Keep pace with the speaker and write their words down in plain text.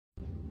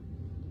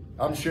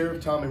I'm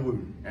Sheriff Tommy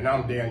Wooten. And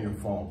I'm Daniel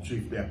Fogg,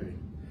 Chief Deputy.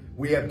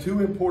 We have two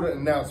important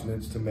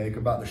announcements to make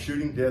about the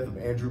shooting death of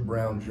Andrew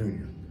Brown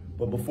Jr.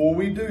 But before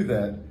we do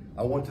that,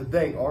 I want to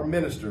thank our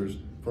ministers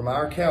from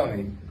our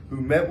county who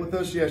met with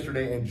us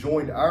yesterday and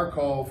joined our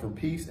call for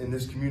peace in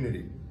this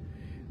community.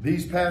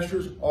 These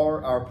pastors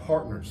are our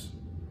partners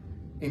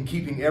in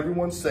keeping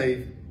everyone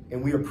safe,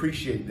 and we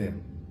appreciate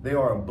them. They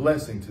are a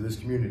blessing to this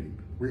community.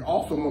 We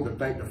also want to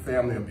thank the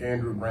family of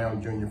Andrew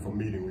Brown Jr. for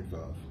meeting with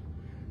us.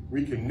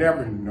 We can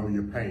never know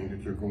your pain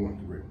that you're going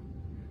through.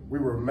 We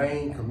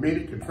remain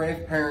committed to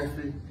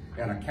transparency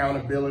and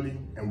accountability,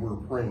 and we're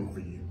praying for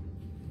you.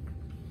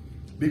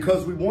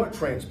 Because we want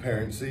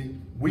transparency,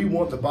 we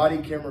want the body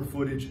camera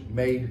footage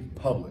made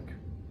public.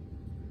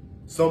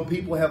 Some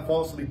people have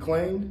falsely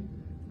claimed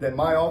that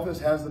my office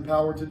has the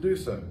power to do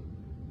so.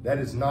 That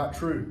is not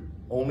true.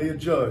 Only a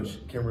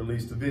judge can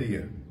release the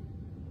video.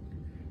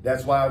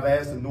 That's why I've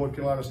asked the North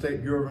Carolina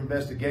State Bureau of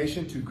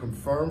Investigation to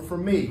confirm for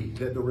me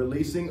that the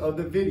releasing of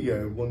the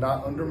video will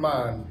not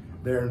undermine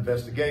their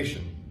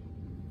investigation.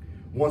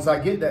 Once I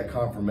get that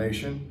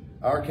confirmation,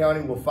 our county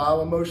will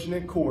file a motion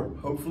in court,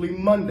 hopefully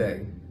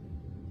Monday,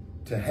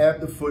 to have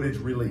the footage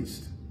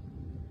released.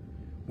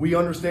 We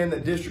understand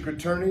that District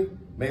Attorney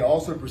may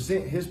also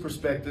present his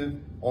perspective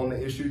on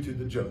the issue to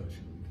the judge.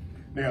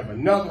 There's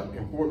another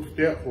important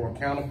step for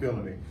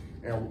accountability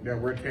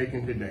that we're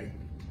taking today.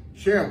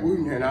 Sheriff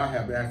Wooten and I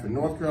have asked the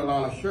North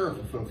Carolina Sheriff's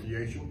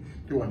Association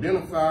to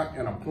identify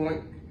and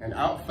appoint an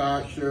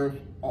outside sheriff's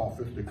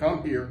office to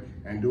come here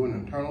and do an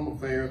internal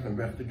affairs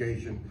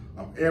investigation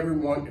of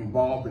everyone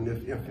involved in this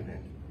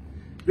incident.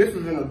 This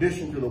is in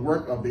addition to the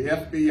work of the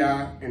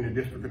FBI and the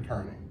District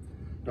Attorney.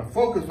 The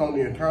focus on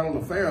the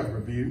internal affairs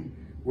review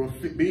will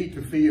be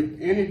to see if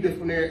any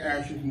disciplinary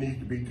actions need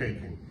to be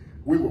taken.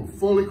 We will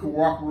fully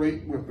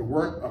cooperate with the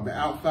work of the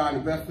outside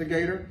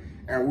investigator,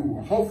 and we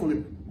will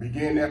hopefully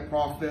begin that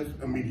process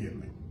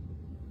immediately.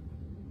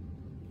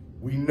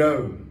 We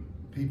know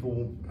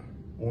people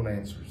want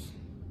answers.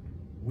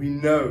 We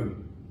know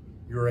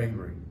you're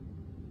angry.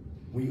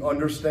 We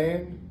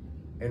understand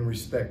and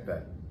respect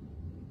that.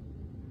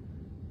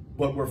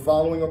 But we're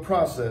following a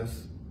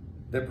process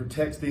that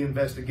protects the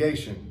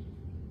investigation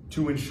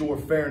to ensure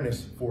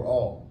fairness for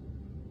all.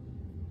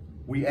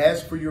 We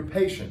ask for your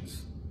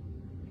patience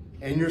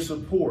and your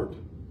support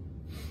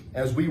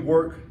as we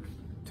work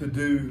to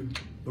do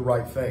the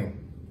right thing.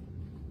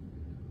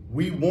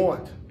 We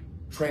want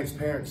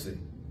transparency,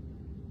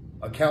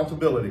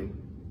 accountability,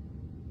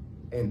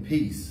 and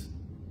peace.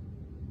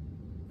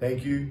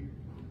 Thank you,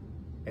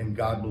 and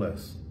God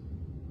bless.